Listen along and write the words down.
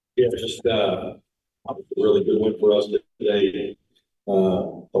Yeah, just a really good win for us today.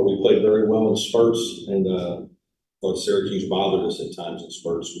 But we played very well in spurts, and thought Syracuse bothered us at times in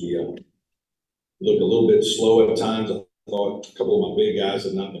spurts. We looked a little bit slow at times. I thought a couple of my big guys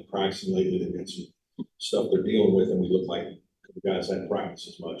have not been practicing lately. They've got some stuff they're dealing with, and we look like the guys hadn't practiced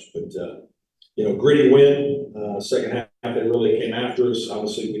as much. But gritty win. Second half, they really came after us.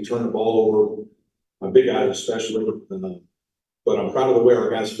 Obviously, we turned the ball over. My big guys especially. But I'm proud of the way our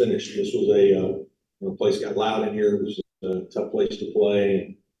guys finished. This was a place got loud in here. It was a tough place to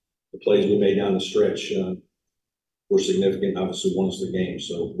play. The plays we made down the stretch were significant. Obviously, won us the game.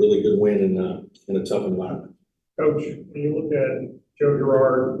 So really good win in a tough environment. Coach, when you look at Joe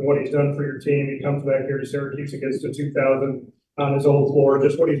Girard, what he's done for your team, he comes back here to Syracuse and gets to 2,000 on his old floor.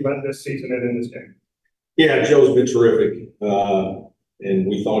 Just what he's meant this season and in this game. Yeah, Joe's been terrific. And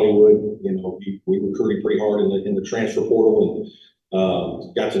we thought he would. We recruited pretty hard in the transfer portal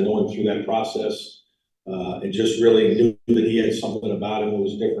and got to know him through that process, and just really knew that he had something about him that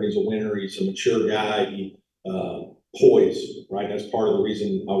was different. He's a winner. He's a mature guy. He poised, right? That's part of the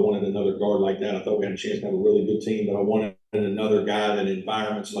reason I wanted another guard like that. I thought we had a chance to have a really good team, but I wanted another guy that in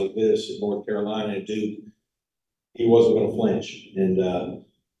environments like this in North Carolina and Duke, he wasn't going to flinch. And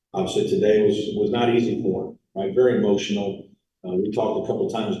obviously today was not easy for him, right? Very emotional. We talked a couple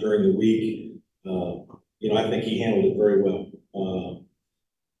of times during the week. I think he handled it very well.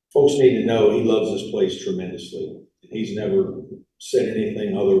 Folks need to know he loves this place tremendously. He's never said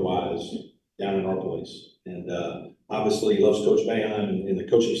anything otherwise down in our place. And obviously he loves Coach Boeheim and the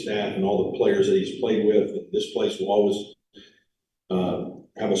coaching staff and all the players that he's played with. This place will always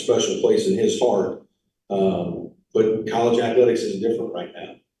have a special place in his heart. But college athletics is different right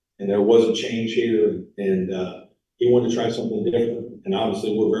now. And there was a change here, and he wanted to try something different. And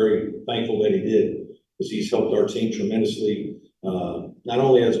obviously we're very thankful that he did, because he's helped our team tremendously, not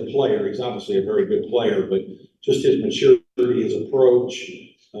only as a player, he's obviously a very good player, but just his maturity, his approach,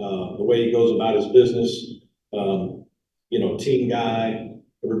 the way he goes about his business, team guy,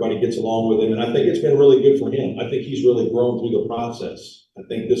 everybody gets along with him. And I think it's been really good for him. I think he's really grown through the process. I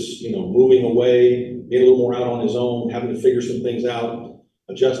think this, moving away, being a little more out on his own, having to figure some things out,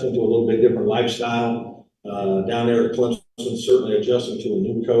 adjusting to a little bit different lifestyle, down there at Clemson, certainly adjusting to a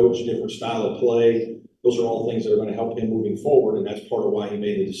new coach, different style of play. Those are all things that are going to help him moving forward, and that's part of why he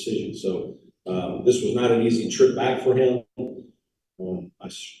made the decision. So this was not an easy trip back for him. I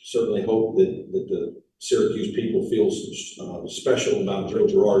certainly hope that the Syracuse people feel special about Joe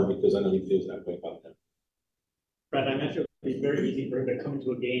Girard, because I know he feels that way about them. Brad, I imagine it's very easy for him to come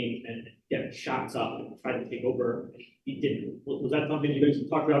into a game and get shots up and try to take over. He didn't. Was that something you guys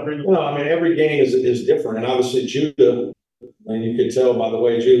talked about during the? Well, I mean, every game is different, and obviously Judah. And you could tell by the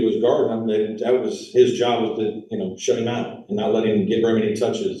way Judah was guarding him that was his job, was to shut him out and not let him get very many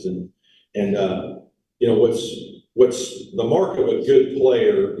touches. And what's the mark of a good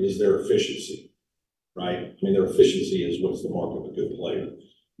player is their efficiency, right? I mean, their efficiency is what's the mark of a good player.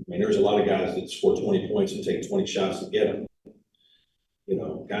 I mean, there's a lot of guys that score 20 points and take 20 shots to get them.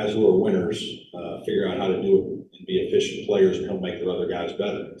 Guys who are winners figure out how to do it and be efficient players and help make their other guys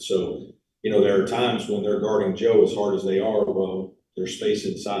better. So, there are times when they're guarding Joe as hard as they are, well, there's space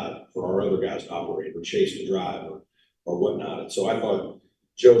inside for our other guys to operate or chase the drive or whatnot. And so I thought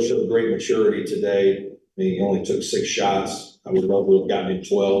Joe showed great maturity today. I mean, he only took 6 shots. I would love to have gotten him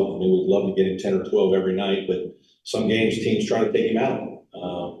 12. I mean, we'd love to get him 10 or 12 every night, but some games teams try to take him out.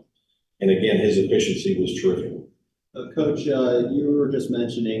 And again, his efficiency was terrific. Coach, you were just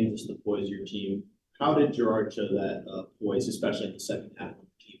mentioning just the poise of your team. How did Girard show that poise, especially in the second half when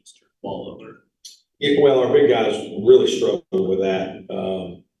the teams turned the ball over? Yeah, well, our big guys really struggled with that.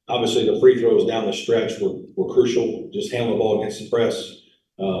 Obviously, the free throws down the stretch were crucial. Just handle the ball against the press.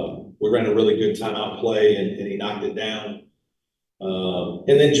 We ran a really good timeout play, and he knocked it down.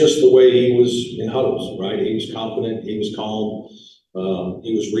 And then just the way he was in huddles, right? He was confident. He was calm.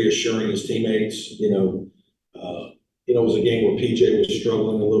 He was reassuring his teammates. It was a game where PJ was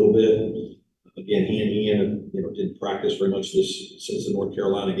struggling a little bit. Again, he and Ian, didn't practice very much since the North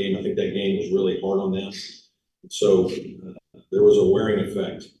Carolina game. I think that game was really hard on them. So there was a wearing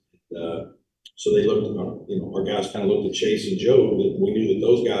effect. So they looked, our guys kind of looked at Chase and Joe. We knew that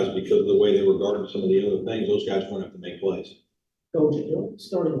those guys, because of the way they were guarding some of the other things, those guys weren't have to make plays. Coach,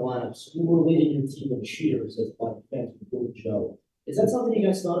 starting lineups, you were leading your team in shooters as by fans before the show. Is that something you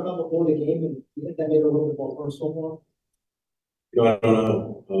guys thought about before the game, and you think that made it a little bit more personal for him? I don't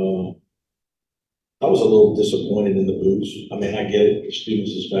know. I was a little disappointed in the booze. I mean, I get it,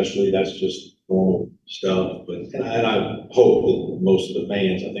 students especially, that's just normal stuff. And I hope that most of the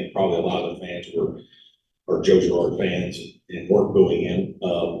fans, I think probably a lot of the fans are Joe Girard fans and weren't booing him.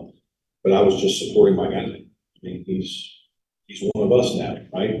 but I was just supporting my guy. I mean, he's one of us now,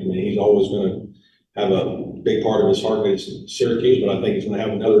 right? I mean, he's always going to have a big part of his heart is Syracuse, but I think he's going to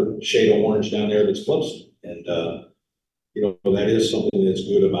have another shade of orange down there that's Clemson. And, you know, that is something that's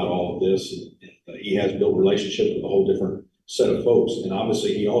good about all of this. And he has built relationships with a whole different set of folks. And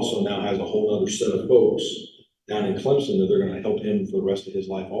obviously he also now has a whole other set of folks down in Clemson that they're going to help him for the rest of his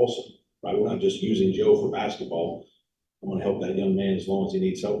life also, right? We're not just using Joe for basketball. I'm going to help that young man as long as he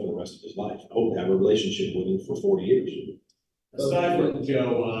needs help for the rest of his life. I hope to have a relationship with him for 40 years. Aside from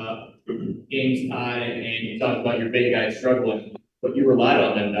Joe, games time, and you talked about your big guys struggling, but you relied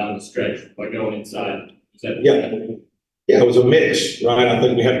on them down the stretch by going inside. Yeah, it was a mix, right? I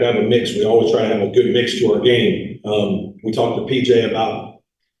think we have to have a mix. We always try to have a good mix to our game. We talked to PJ about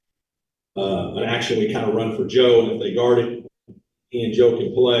an action we kind of run for Joe, and if they guard it, he and Joe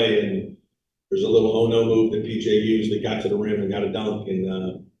can play. And there's a little oh-no move that PJ used that got to the rim and got a dunk.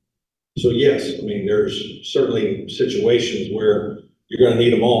 And so, yes, I mean, there's certainly situations where you're going to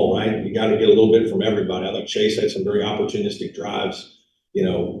need them all, right? You got to get a little bit from everybody. I thought Chase had some very opportunistic drives. You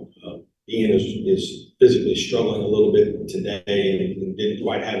know, Ian is physically struggling a little bit today and didn't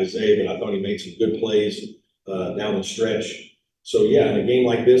quite have his day, but I thought he made some good plays down the stretch. So, yeah, in a game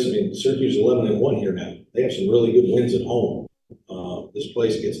like this, I mean, Syracuse is 11-1 here now. They have some really good wins at home. This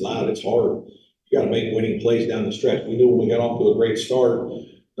place gets loud. It's hard. You got to make winning plays down the stretch. We knew when we got off to a great start,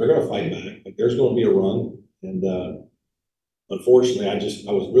 they're going to fight back. Like, there's going to be a run. And unfortunately, I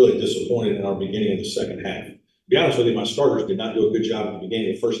was really disappointed in our beginning of the second half. To be honest with you, my starters did not do a good job at the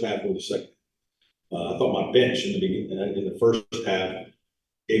beginning of the first half or the second. I thought my bench in the first half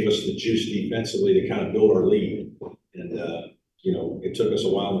gave us the juice defensively to kind of build our lead. And, you know, it took us a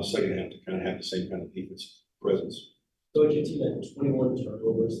while in the second half to kind of have the same kind of defensive presence. So your team had 21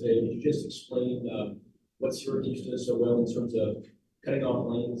 turnovers today. Could you just explain what Syracuse does so well in terms of cutting off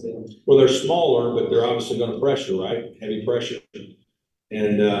lanes? Well, they're smaller, but they're obviously going to pressure, right? Heavy pressure.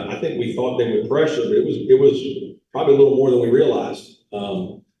 And I think we thought they would pressure, but it was probably a little more than we realized.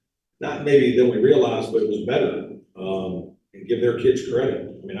 Not maybe than we realized, but it was better. And give their kids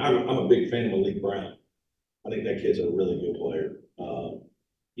credit. I mean, I'm a big fan of Malik Brown. I think that kid's a really good player.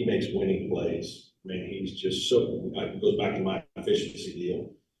 He makes winning plays. I mean, he's just so, it goes back to my efficiency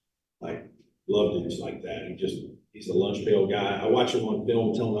deal. Like, love dudes like that. He's the lunch pail guy. I watch him on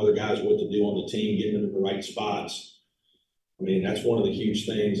film telling other guys what to do on the team, getting them in the right spots. I mean, that's one of the huge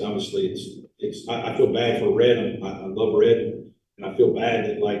things. Obviously, I feel bad for Red. I love Red. And I feel bad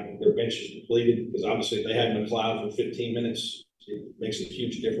that, like, their bench is depleted because obviously if they had McLeod for 15 minutes, it makes a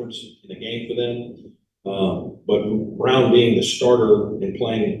huge difference in the game for them. But Brown being the starter and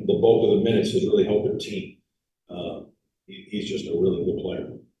playing the bulk of the minutes has really helped their team. He's just a really good player.